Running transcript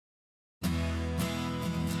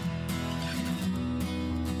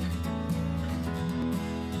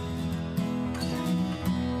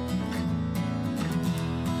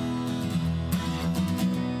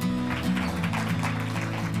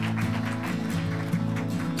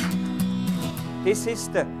This is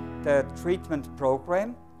the treatment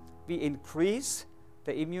program. We increase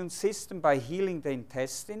the immune system by healing the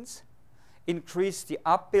intestines, increase the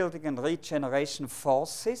upbuilding and regeneration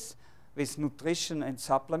forces with nutrition and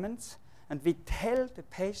supplements, and we tell the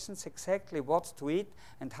patients exactly what to eat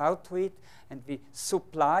and how to eat, and we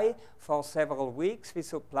supply for several weeks, we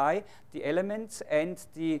supply the elements and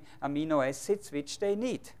the amino acids which they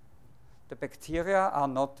need. The bacteria are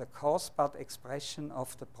not the cause, but expression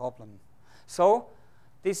of the problem. So,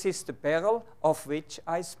 this is the barrel of which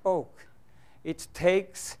I spoke. It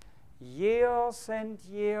takes years and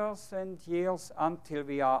years and years until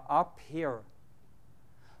we are up here.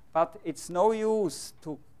 But it's no use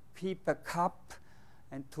to keep a cup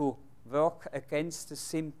and to work against the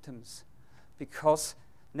symptoms, because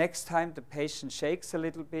next time the patient shakes a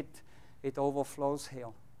little bit, it overflows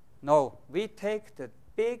here. No, we take the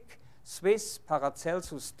big Swiss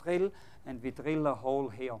Paracelsus drill and we drill a hole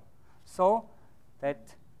here, so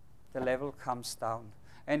that the level comes down.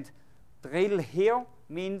 And drill here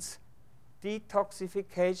means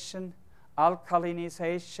detoxification,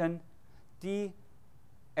 alkalinization,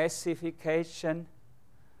 de-acidification.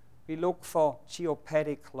 We look for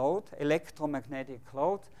geopathic load, electromagnetic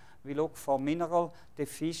load. We look for mineral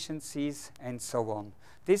deficiencies and so on.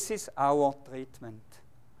 This is our treatment.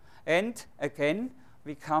 And again,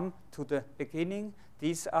 we come to the beginning.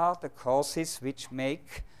 These are the causes which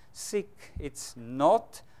make sick. It's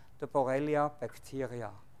not the Borrelia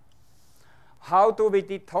bacteria. How do we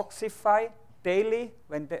detoxify? Daily,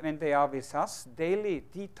 when they are with us, daily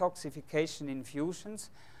detoxification infusions,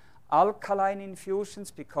 alkaline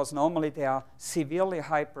infusions, because normally they are severely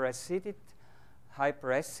hyperacid.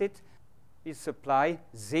 We supply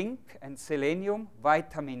zinc and selenium,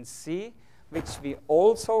 vitamin C, which we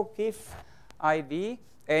also give IV,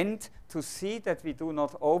 and to see that we do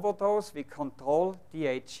not overdose, we control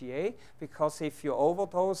DHEA, because if you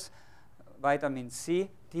overdose vitamin C,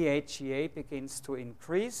 DHEA begins to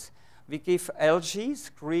increase. We give algae,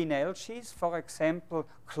 green algae, for example,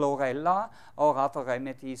 chlorella or other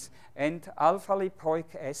remedies, and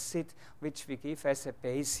alpha-lipoic acid, which we give as a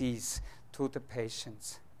basis to the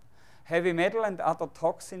patients. Heavy metal and other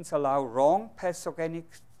toxins allow wrong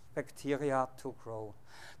pathogenic bacteria to grow.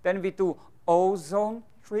 Then we do ozone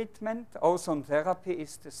treatment. Ozone therapy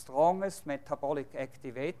is the strongest metabolic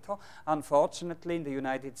activator. Unfortunately, in the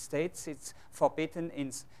United States, it's forbidden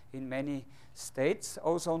in many states,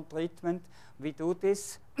 ozone treatment. We do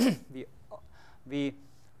this. we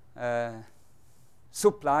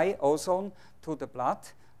supply ozone to the blood.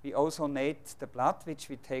 We ozonate the blood, which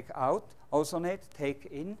we take out. Ozonate, take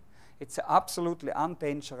in. It's an absolutely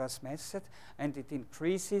undangerous method, and it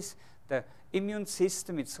increases the immune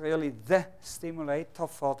system. It's really the stimulator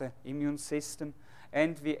for the immune system.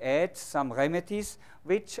 And we add some remedies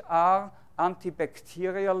which are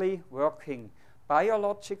antibacterially working.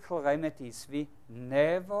 Biological remedies. We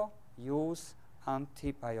never use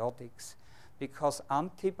antibiotics, because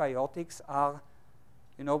antibiotics are,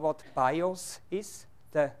 you know what bios is?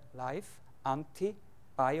 The life.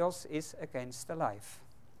 Anti-bios is against the life.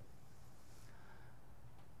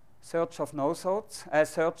 Search of nosodes,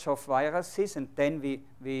 search of viruses, and then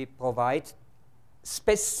we provide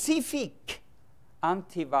specific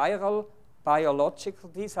antiviral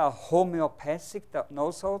biological. These are homeopathic. The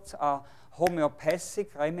nosodes are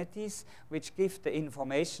homeopathic remedies which give the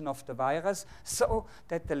information of the virus so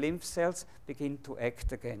that the lymph cells begin to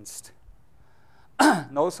act against.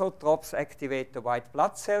 Nosode drops activate the white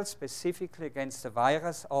blood cells specifically against the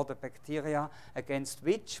virus or the bacteria against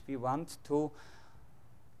which we want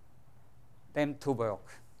them to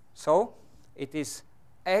work. So it is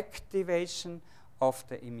activation of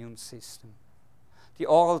the immune system. The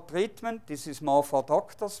oral treatment, this is more for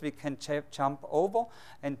doctors, we can jump over,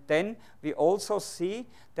 and then we also see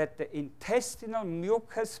that the intestinal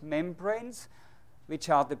mucous membranes, which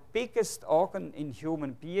are the biggest organ in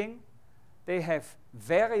human being, they have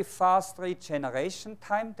very fast regeneration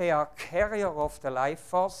time. They are carrier of the life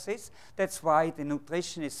forces. That's why the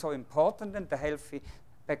nutrition is so important, and the healthy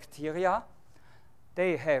bacteria.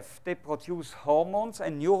 They produce hormones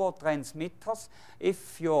and neurotransmitters.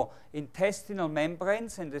 If your intestinal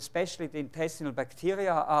membranes, and especially the intestinal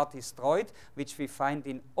bacteria, are destroyed, which we find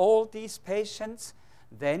in all these patients,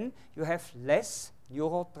 then you have less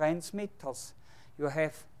neurotransmitters. You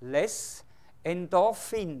have less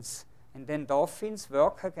endorphins, and endorphins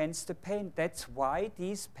work against the pain. That's why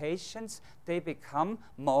these patients, they become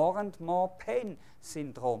more and more pain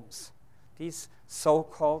syndromes, these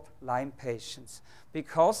so-called Lyme patients,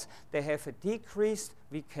 because they have a decreased,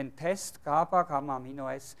 we can test GABA, gamma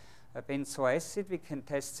amino benzoic acid, we can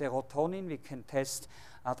test serotonin, we can test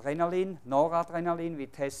adrenaline, noradrenaline, we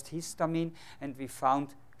test histamine, and we found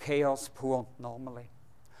chaos pure normally.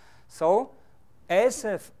 So, as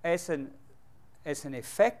an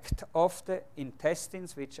effect of the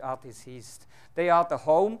intestines which are diseased, they are the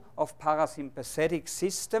home of parasympathetic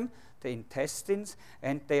system, the intestines,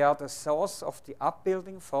 and they are the source of the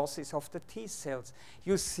upbuilding forces of the T cells.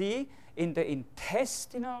 You see, in the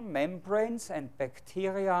intestinal membranes and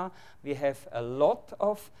bacteria, we have a lot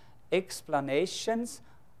of explanations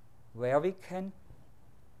where we can,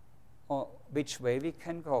 or which way we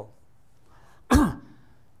can go.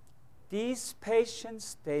 These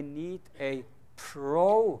patients, they need a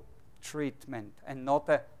pro-treatment and not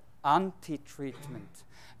an anti-treatment.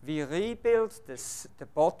 We rebuild the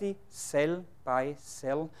body cell by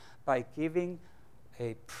cell by giving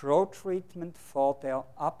a pro-treatment for their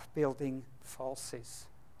upbuilding forces.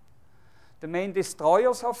 The main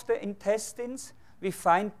destroyers of the intestines, we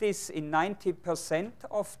find this in 90%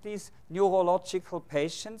 of these neurological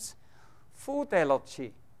patients. Food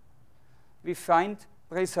allergy. We find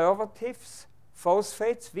preservatives,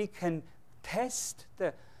 phosphates. We can test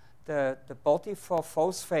the body for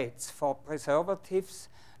phosphates, for preservatives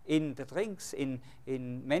in the drinks. In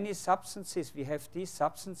many substances, we have these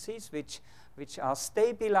substances which are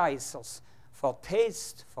stabilizers for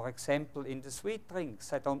taste. For example, in the sweet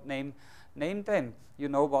drinks, I don't name them. You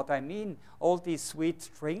know what I mean. All these sweet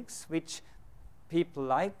drinks which people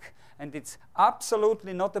like, and it's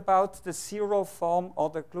absolutely not about the zero form or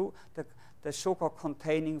the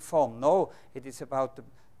sugar-containing form. No, it is about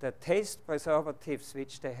the taste preservatives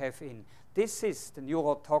which they have in. This is the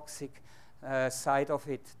neurotoxic side of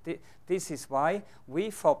it. This is why we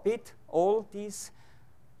forbid all these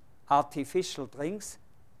artificial drinks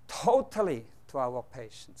totally to our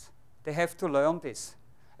patients. They have to learn this.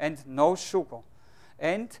 And no sugar.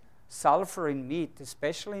 And sulfur in meat,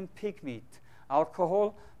 especially in pig meat.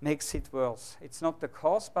 Alcohol makes it worse. It's not the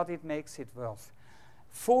cause, but it makes it worse.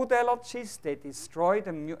 Food allergies, they destroy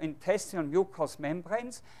the intestinal mucous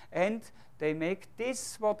membranes, and they make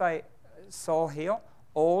this, what I saw here,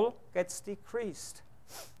 all gets decreased,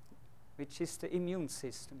 which is the immune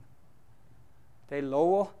system. They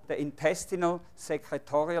lower the intestinal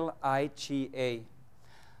secretorial IgA.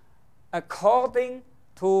 According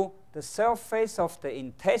to the surface of the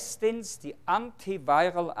intestines, the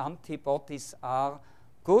antiviral antibodies are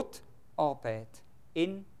good or bad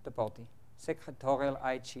in the body. Secretorial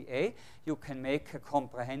IgA, you can make a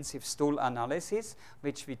comprehensive stool analysis,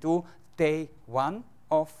 which we do day 1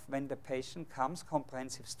 of when the patient comes,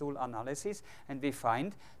 comprehensive stool analysis, and we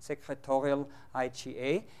find secretorial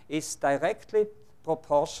IgA is directly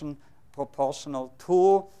proportional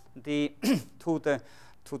to the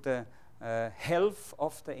health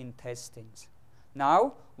of the intestines.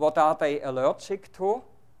 Now, what are they allergic to?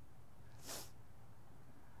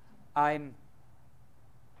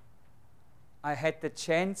 I had the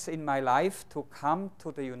chance in my life to come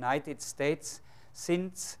to the United States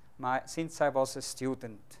since I was a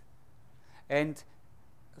student. And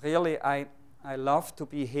really, I love to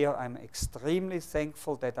be here. I'm extremely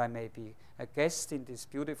thankful that I may be a guest in this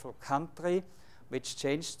beautiful country, which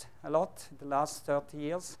changed a lot in the last 30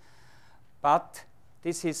 years. But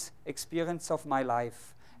this is experience of my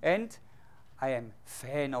life. And I am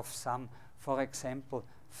fan of some, for example,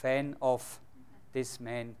 fan of this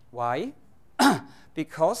man. Why?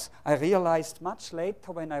 Because I realized much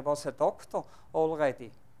later when I was a doctor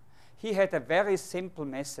already, he had a very simple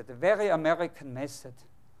method, a very American method.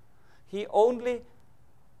 He only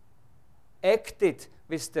acted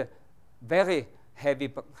with the very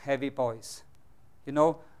heavy boys. You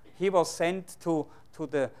know, he was sent to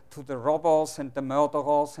the robbers and the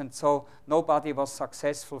murderers, and so nobody was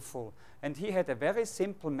successful. And he had a very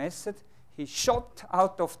simple method. He shot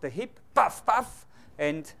out of the hip, puff, puff,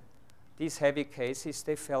 and these heavy cases,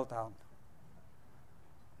 they fell down.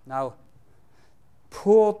 Now,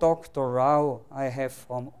 poor Dr. Rao, I have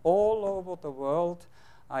from all over the world,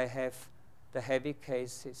 I have the heavy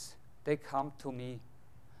cases. They come to me.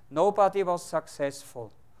 Nobody was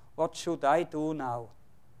successful. What should I do now?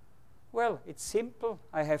 Well, it's simple.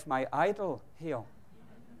 I have my idol here.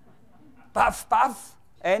 Puff, puff,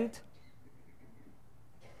 and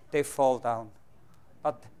they fall down.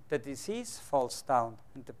 But the disease falls down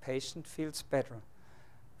and the patient feels better.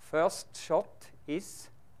 First shot is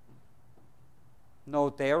no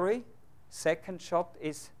dairy. Second shot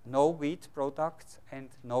is no wheat products and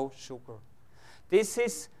no sugar. This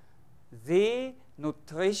is the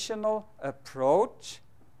nutritional approach.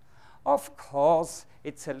 Of course,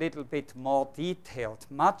 it's a little bit more detailed,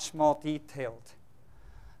 much more detailed.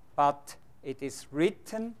 But it is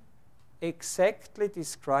written exactly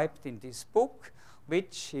described in this book,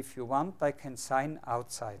 which, if you want, I can sign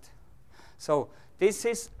outside. So this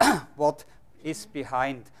is what is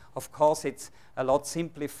behind. Of course, it's a lot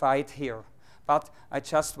simplified here, but I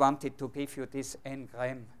just wanted to give you this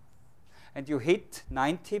engram. And you hit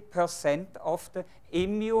 90% of the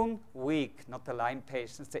immune weak, not the Lyme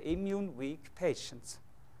patients, the immune weak patients.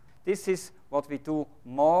 This is what we do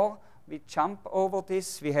more. We jump over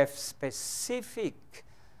this. We have specific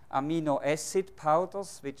amino acid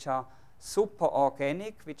powders, which are super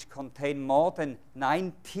organic, which contain more than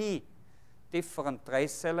 90 different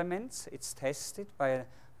trace elements. It's tested by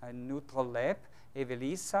a neutral lab,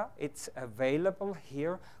 Evelisa. It's available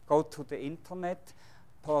here. Go to the internet.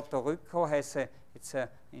 Puerto Rico has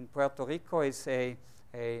in Puerto Rico is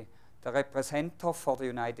the representative for the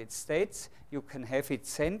United States. You can have it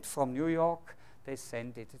sent from New York. They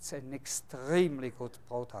send it. It's an extremely good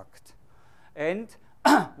product. And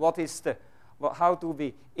how do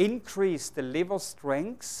we increase the liver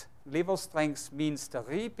strength? Liver strength means the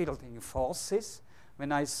rebuilding forces.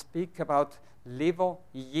 When I speak about liver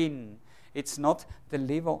yin, it's not the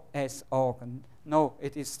liver as organ. No,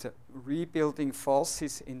 it is the rebuilding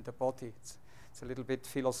forces in the body. It's a little bit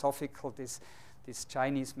philosophical, this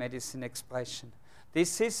Chinese medicine expression.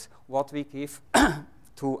 This is what we give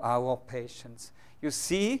to our patients. You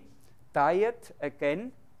see, diet,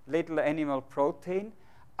 again, little animal protein,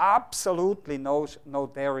 absolutely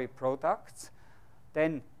no dairy products.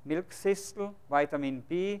 Then milk thistle, vitamin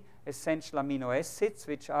B, essential amino acids,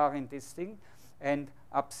 which are in this thing, and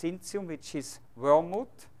absinthium, which is wormwood,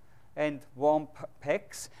 and warm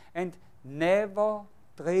packs, and never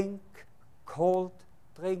drink cold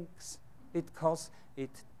drinks because it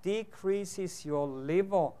decreases your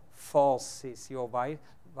liver forces, your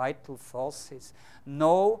vital forces.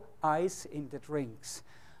 No ice in the drinks,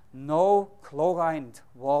 no chlorine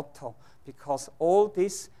water, because all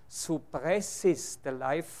this suppresses the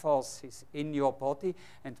life forces in your body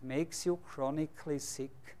and makes you chronically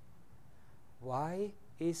sick. Why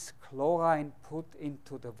is chlorine put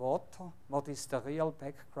into the water? What is the real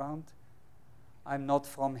background? I'm not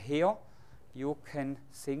from here. You can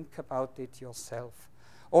think about it yourself.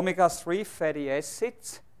 Omega-3 fatty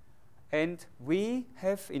acids, and we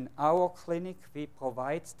have in our clinic, we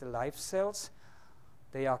provide the life cells.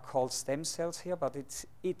 They are called stem cells here, but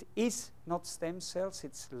it is not stem cells,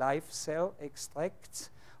 it's life cell extracts,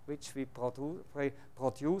 which we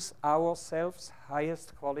produce ourselves,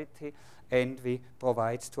 highest quality, and we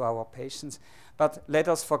provide to our patients. But let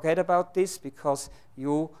us forget about this, because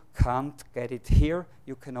you can't get it here.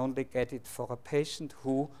 You can only get it for a patient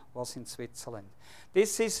who was in Switzerland.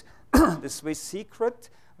 This is the Swiss secret,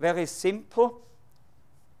 very simple.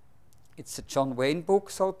 It's a John Wayne book,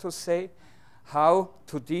 so to say. How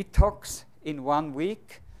to detox in 1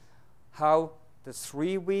 week, how the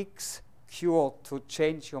 3 weeks cure to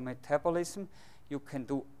change your metabolism. You can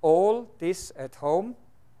do all this at home.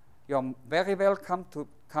 You're very welcome to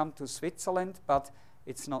come to Switzerland, but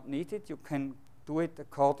it's not needed. You can do it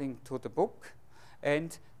according to the book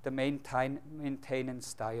and the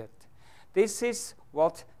maintenance diet. This is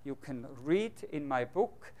what you can read in my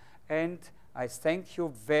book, and I thank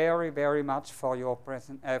you very, very much for your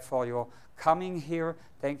coming here.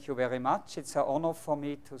 Thank you very much. It's an honor for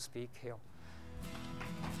me to speak here.